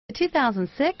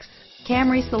2006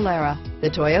 Camry Solara. The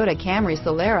Toyota Camry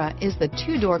Solara is the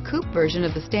two-door coupe version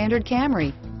of the standard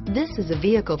Camry. This is a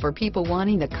vehicle for people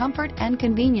wanting the comfort and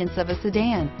convenience of a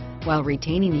sedan while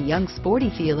retaining the young sporty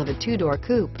feel of a two-door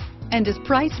coupe, and is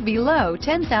priced below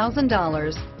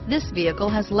 $10,000. This vehicle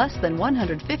has less than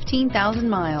 115,000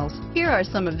 miles. Here are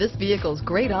some of this vehicle's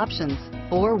great options: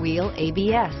 four-wheel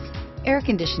ABS, air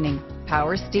conditioning,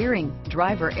 power steering,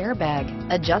 driver airbag,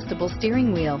 adjustable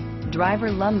steering wheel,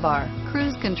 driver lumbar,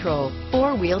 cruise control,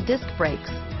 four-wheel disc brakes,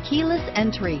 keyless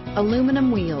entry,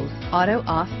 aluminum wheels,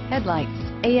 auto-off headlights,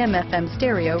 AM/FM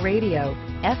stereo radio,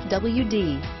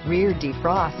 FWD, rear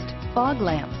defrost, fog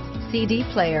lamps, CD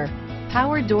player,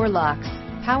 power door locks,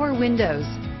 power windows,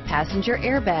 passenger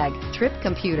airbag, trip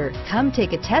computer. Come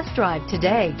take a test drive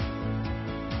today.